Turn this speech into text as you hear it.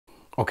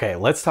Okay,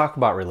 let's talk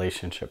about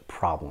relationship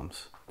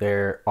problems.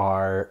 There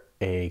are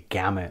a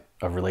gamut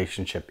of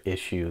relationship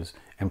issues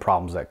and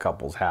problems that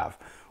couples have,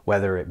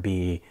 whether it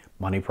be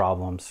money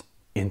problems,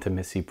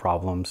 intimacy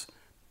problems,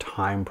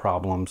 time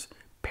problems,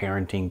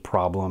 parenting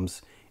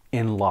problems,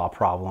 in-law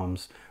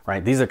problems,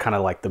 right? These are kind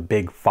of like the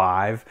big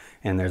five,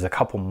 and there's a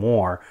couple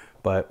more.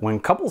 But when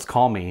couples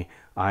call me,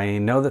 I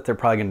know that they're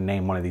probably going to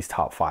name one of these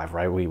top five,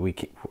 right?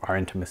 Our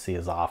intimacy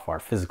is off, our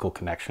physical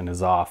connection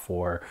is off,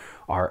 or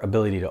our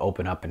ability to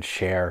open up and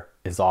share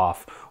is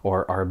off,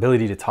 or our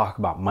ability to talk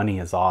about money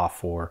is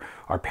off, or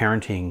our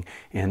parenting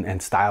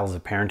and styles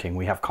of parenting.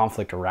 We have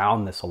conflict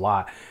around this a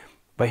lot.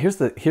 But here's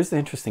the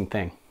interesting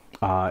thing.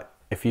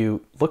 If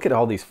you look at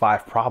all these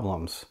five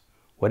problems,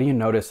 what do you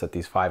notice that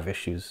these five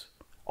issues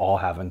all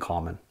have in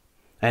common?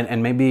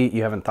 And maybe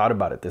you haven't thought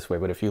about it this way,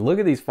 but if you look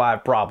at these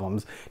five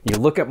problems, you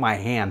look at my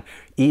hand,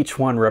 each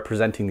one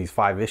representing these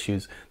five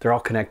issues, they're all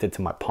connected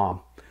to my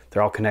palm.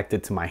 They're all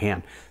connected to my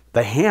hand.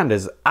 The hand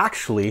is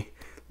actually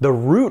the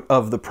root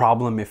of the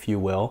problem, if you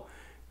will,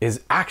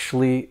 is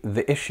actually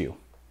the issue.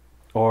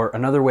 Or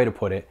another way to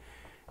put it,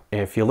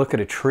 if you look at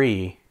a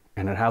tree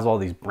and it has all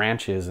these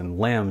branches and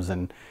limbs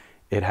and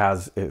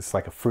it's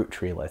like a fruit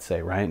tree, let's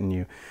say, right? And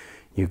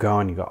you go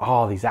and you go,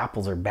 oh, these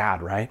apples are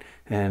bad, right?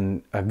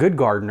 And a good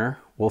gardener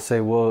will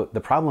say, well,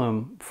 the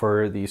problem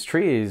for these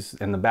trees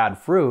and the bad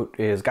fruit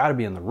is got to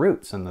be in the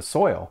roots and the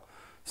soil.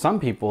 Some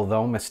people,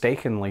 though,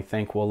 mistakenly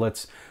think, well,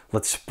 let's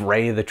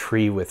spray the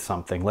tree with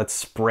something. Let's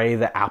spray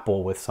the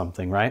apple with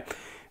something, right?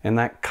 And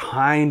that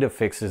kind of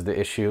fixes the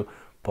issue.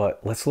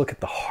 But let's look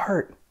at the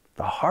heart.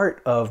 The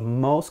heart of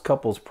most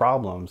couples'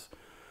 problems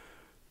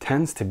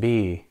tends to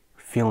be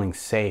feeling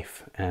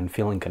safe and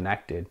feeling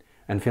connected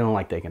and feeling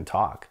like they can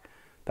talk.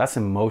 That's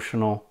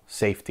emotional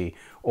safety,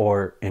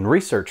 or in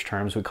research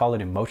terms, we call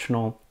it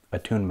emotional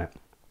attunement.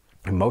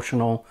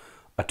 Emotional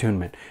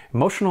attunement.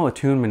 Emotional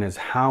attunement is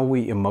how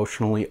we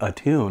emotionally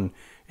attune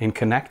and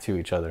connect to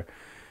each other.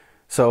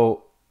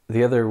 So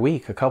the other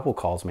week, a couple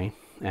calls me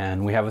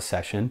and we have a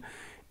session,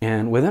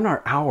 and within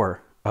our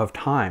hour of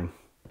time,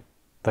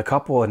 the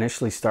couple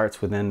initially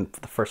starts within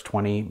the first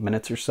 20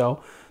 minutes or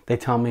so. They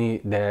tell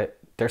me that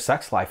their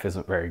sex life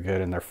isn't very good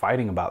and they're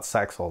fighting about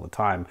sex all the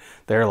time.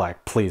 They're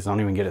like, please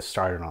don't even get us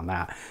started on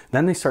that.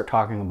 Then they start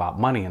talking about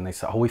money and they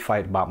say, oh, we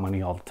fight about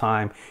money all the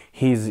time.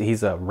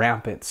 He's a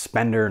rampant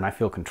spender and I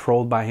feel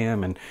controlled by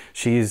him, and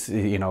she's,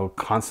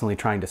 constantly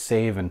trying to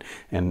save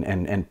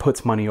and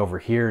puts money over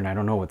here, and I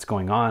don't know what's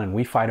going on, and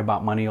we fight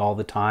about money all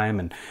the time.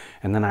 And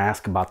then I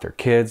ask about their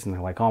kids and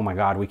they're like, oh my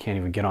God, we can't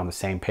even get on the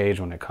same page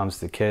when it comes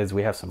to kids.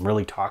 We have some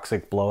really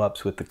toxic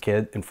blow-ups with the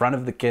kid in front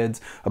of the kids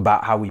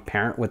about how we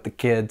parent with the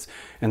kids.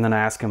 And then I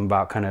ask them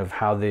about kind of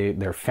how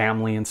their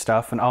family and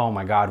stuff. And oh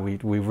my God,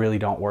 we really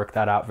don't work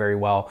that out very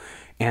well.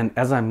 And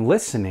as I'm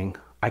listening,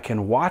 I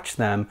can watch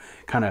them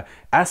kind of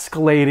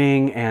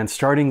escalating and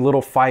starting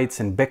little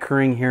fights and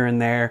bickering here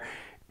and there.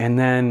 And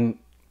then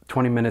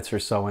 20 minutes or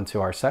so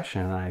into our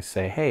session, I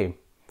say, hey,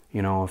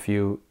 if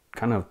you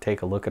kind of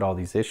take a look at all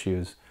these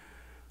issues,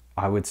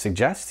 I would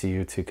suggest to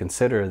you to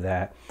consider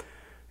that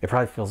it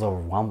probably feels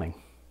overwhelming.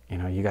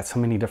 You got so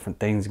many different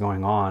things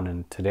going on,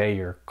 and today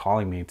you're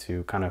calling me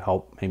to kind of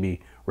help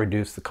maybe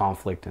reduce the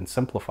conflict and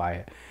simplify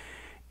it.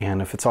 And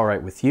if it's all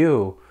right with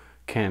you,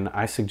 can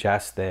I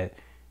suggest that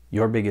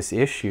your biggest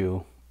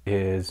issue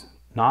is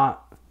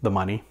not the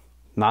money,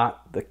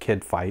 not the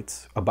kid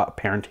fights, about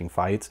parenting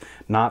fights,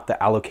 not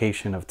the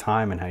allocation of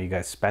time and how you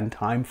guys spend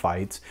time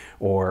fights,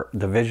 or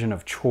the vision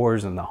of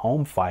chores in the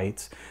home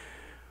fights,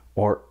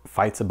 or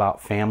fights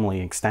about family,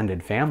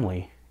 extended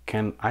family.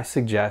 Can I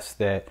suggest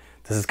that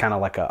this is kind of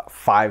like a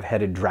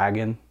five-headed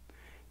dragon,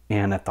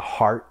 and at the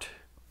heart,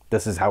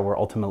 this is how we're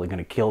ultimately going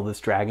to kill this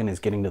dragon, is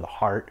getting to the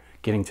heart,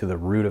 getting to the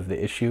root of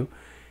the issue.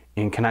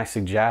 And can I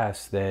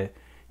suggest that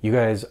you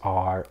guys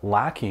are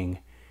lacking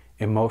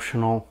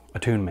emotional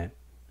attunement,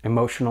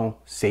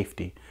 emotional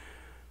safety?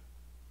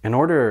 In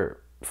order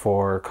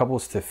for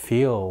couples to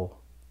feel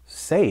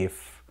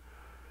safe,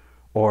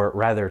 or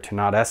rather to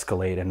not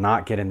escalate and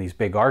not get in these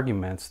big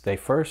arguments, they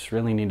first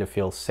really need to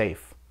feel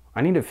safe. I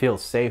need to feel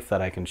safe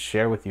that I can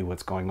share with you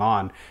what's going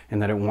on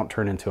and that it won't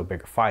turn into a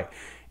bigger fight.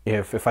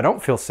 If I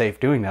don't feel safe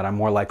doing that, I'm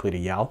more likely to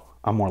yell.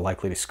 I'm more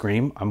likely to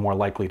scream. I'm more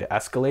likely to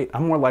escalate.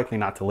 I'm more likely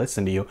not to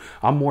listen to you.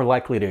 I'm more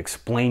likely to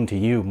explain to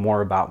you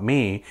more about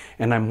me,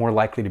 and I'm more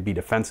likely to be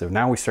defensive.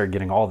 Now we start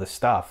getting all this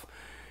stuff.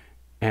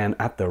 And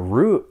at the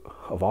root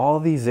of all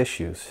these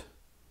issues,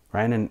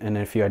 right? And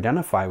if you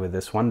identify with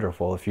this,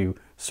 wonderful. If you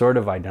sort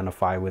of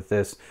identify with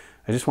this,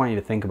 I just want you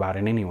to think about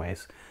it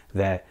anyways,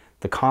 that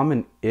the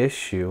common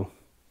issue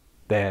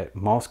that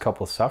most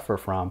couples suffer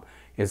from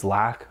is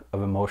lack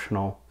of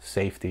emotional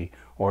safety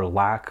or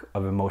lack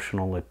of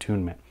emotional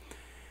attunement.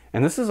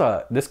 And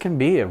this can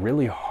be a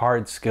really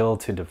hard skill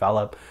to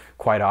develop.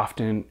 Quite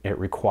often it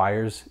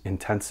requires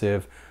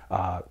intensive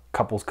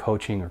couples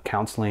coaching or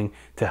counseling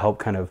to help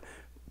kind of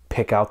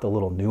pick out the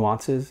little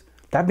nuances.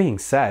 That being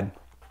said,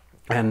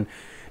 and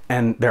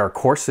there are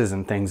courses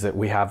and things that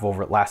we have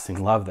over at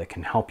Lasting Love that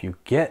can help you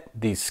get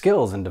these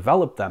skills and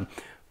develop them.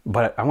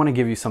 But I want to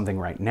give you something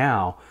right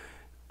now.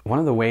 One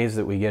of the ways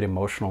that we get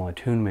emotional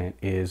attunement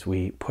is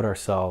we put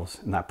ourselves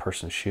in that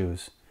person's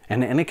shoes.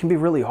 And it can be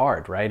really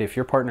hard, right? If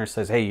your partner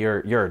says, hey,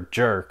 you're a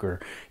jerk, or,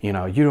 you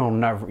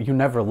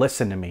never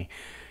listen to me.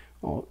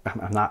 Well,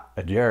 I'm not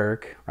a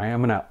jerk, right?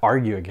 I'm going to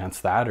argue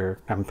against that, or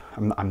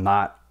I'm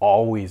not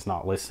always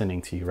not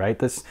listening to you, right?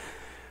 This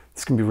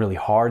can be really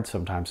hard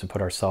sometimes to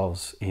put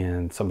ourselves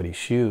in somebody's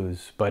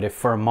shoes. But if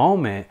for a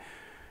moment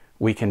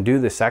we can do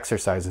this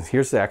exercise, and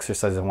here's the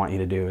exercise I want you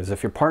to do, is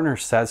if your partner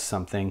says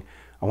something,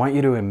 I want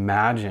you to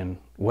imagine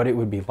what it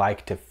would be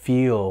like to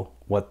feel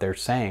what they're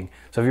saying.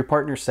 So if your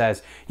partner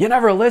says, you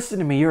never listen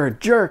to me, you're a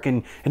jerk,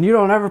 and you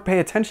don't ever pay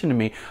attention to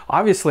me,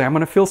 obviously I'm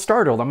going to feel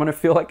startled. I'm going to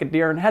feel like a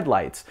deer in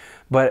headlights.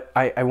 But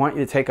I want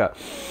you to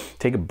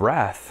take a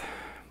breath,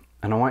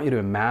 and I want you to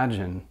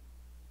imagine,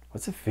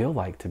 what's it feel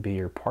like to be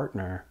your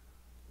partner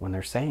when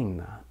they're saying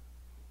that?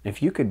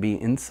 If you could be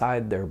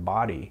inside their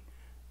body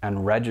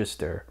and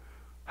register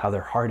how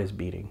their heart is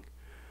beating,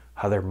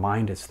 how their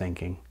mind is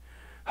thinking,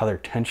 how their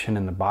tension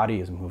in the body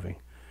is moving.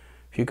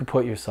 If you could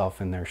put yourself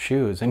in their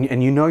shoes,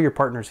 and you know your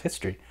partner's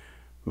history,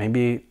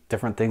 maybe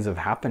different things have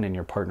happened in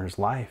your partner's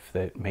life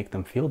that make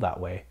them feel that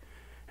way.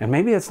 And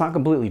maybe it's not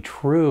completely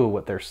true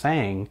what they're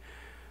saying,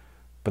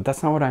 but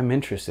that's not what I'm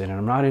interested in.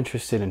 I'm not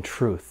interested in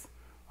truth.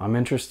 I'm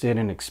interested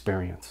in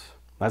experience.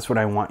 That's what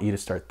I want you to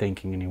start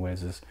thinking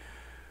anyways, is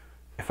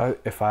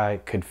if I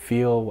could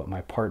feel what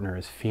my partner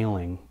is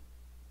feeling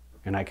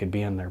and I could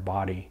be in their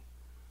body,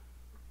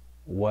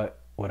 what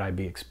would I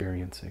be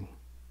experiencing?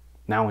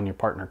 Now when your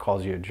partner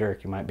calls you a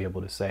jerk, you might be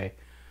able to say,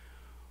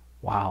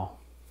 wow,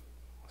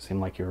 it seemed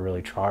like you were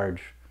really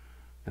charged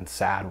and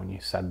sad when you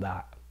said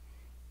that.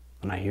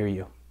 And I hear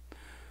you.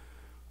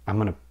 I'm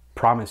going to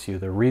promise you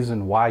the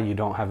reason why you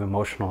don't have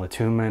emotional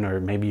attunement,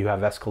 or maybe you have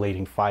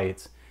escalating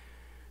fights,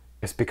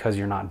 is because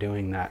you're not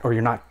doing that, or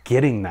you're not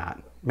getting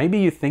that. Maybe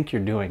you think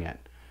you're doing it,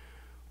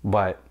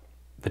 but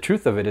the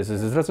truth of it is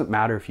it doesn't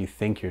matter if you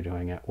think you're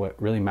doing it. What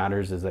really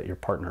matters is that your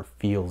partner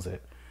feels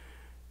it.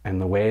 And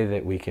the way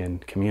that we can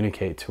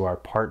communicate to our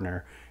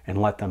partner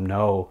and let them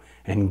know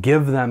and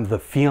give them the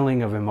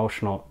feeling of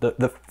emotional,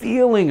 the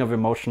feeling of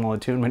emotional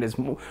attunement is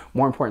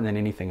more important than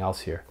anything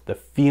else here. The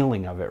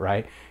feeling of it,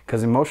 right?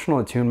 Because emotional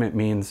attunement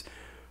means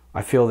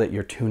I feel that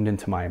you're tuned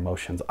into my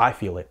emotions. I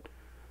feel it.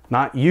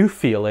 Not you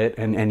feel it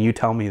and you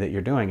tell me that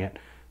you're doing it.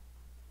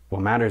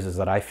 What matters is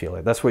that I feel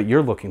it. That's what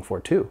you're looking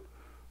for too,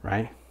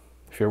 right?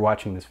 If you're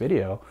watching this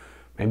video,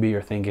 maybe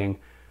you're thinking,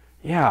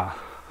 yeah,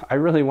 I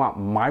really want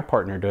my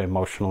partner to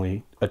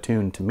emotionally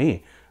attune to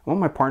me. I want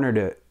my partner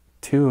to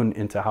tune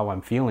into how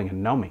I'm feeling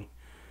and know me.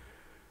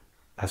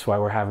 That's why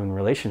we're having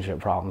relationship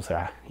problems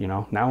there.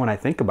 Now when I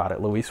think about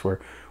it, Luis,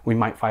 we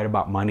might fight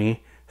about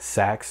money,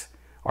 sex,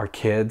 our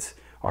kids,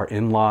 our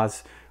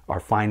in-laws,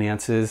 our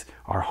finances,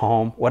 our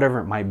home, whatever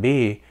it might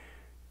be.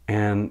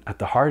 And at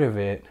the heart of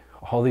it,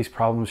 all these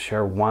problems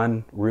share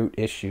one root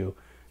issue,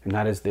 and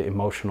that is the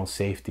emotional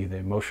safety, the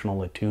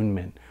emotional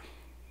attunement.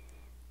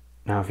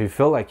 Now, if you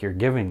feel like you're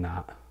giving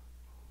that,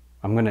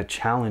 I'm going to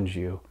challenge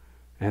you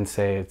and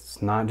say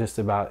it's not just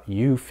about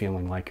you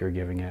feeling like you're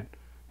giving it.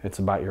 It's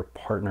about your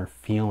partner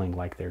feeling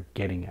like they're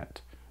getting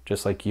it,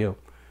 just like you.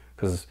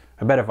 Because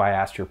I bet if I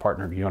asked your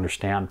partner, do you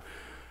understand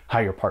how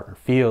your partner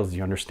feels? Do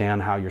you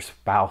understand how your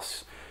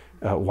spouse,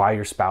 why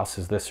your spouse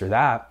is this or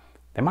that?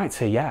 They might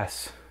say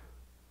yes.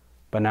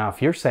 But now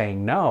if you're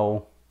saying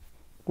no,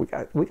 we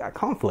got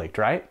conflict,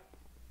 right?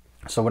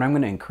 So what I'm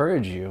going to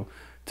encourage you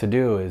to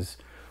do is,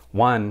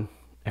 one,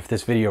 if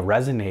this video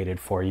resonated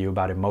for you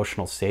about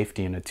emotional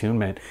safety and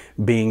attunement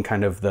being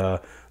kind of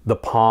the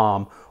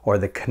palm or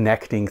the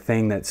connecting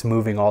thing that's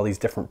moving all these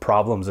different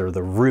problems, or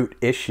the root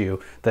issue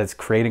that's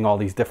creating all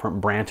these different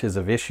branches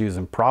of issues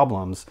and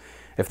problems,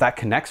 if that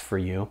connects for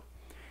you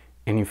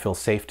and you feel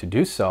safe to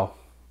do so,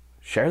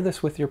 share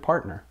this with your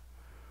partner,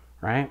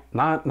 right?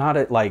 Not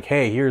at like,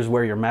 hey, here's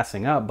where you're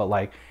messing up, but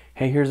like,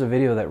 hey, here's a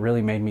video that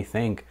really made me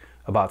think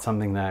about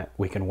something that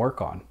we can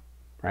work on,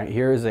 right?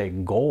 Here is a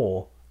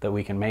goal that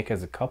we can make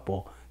as a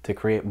couple to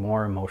create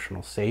more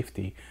emotional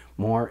safety,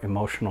 more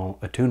emotional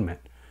attunement.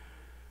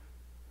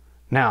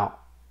 Now,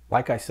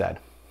 like I said,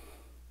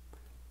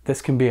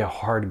 this can be a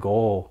hard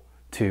goal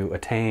to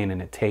attain, and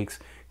it takes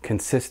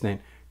consistent,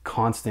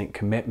 constant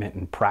commitment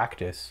and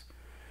practice.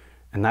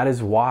 And that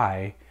is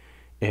why,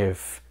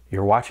 if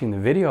you're watching the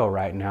video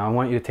right now, I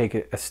want you to take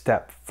it a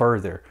step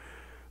further.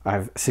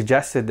 I've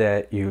suggested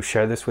that you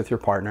share this with your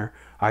partner.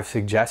 I've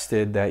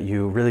suggested that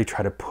you really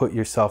try to put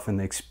yourself in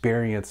the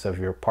experience of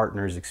your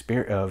partner's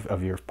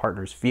of your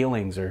partner's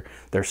feelings or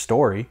their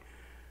story.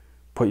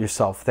 Put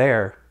yourself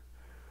there.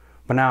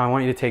 But now I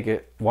want you to take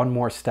it one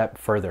more step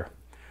further.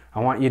 I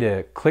want you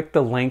to click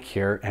the link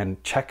here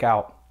and check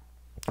out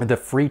the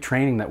free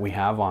training that we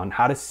have on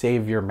how to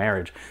save your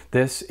marriage.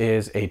 This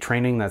is a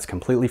training that's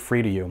completely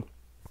free to you.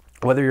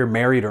 Whether you're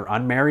married or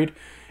unmarried,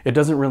 it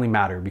doesn't really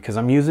matter, because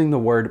I'm using the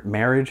word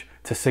marriage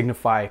to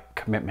signify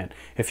commitment.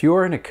 If you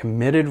are in a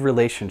committed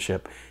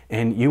relationship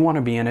and you want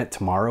to be in it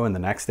tomorrow and the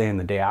next day and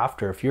the day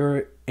after, if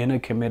you're in a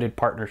committed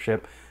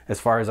partnership, as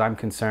far as I'm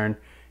concerned,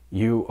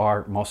 you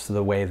are most of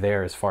the way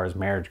there as far as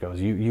marriage goes.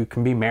 You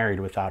can be married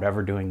without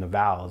ever doing the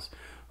vows,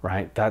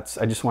 right? I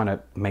just want to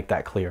make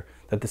that clear,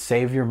 that the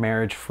Save Your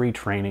Marriage free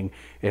training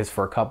is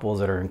for couples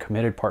that are in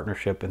committed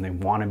partnership and they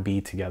want to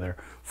be together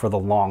for the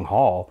long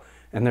haul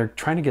and they're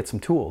trying to get some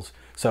tools.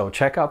 So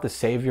check out the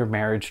Save Your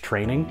Marriage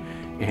training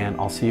and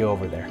I'll see you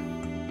over there.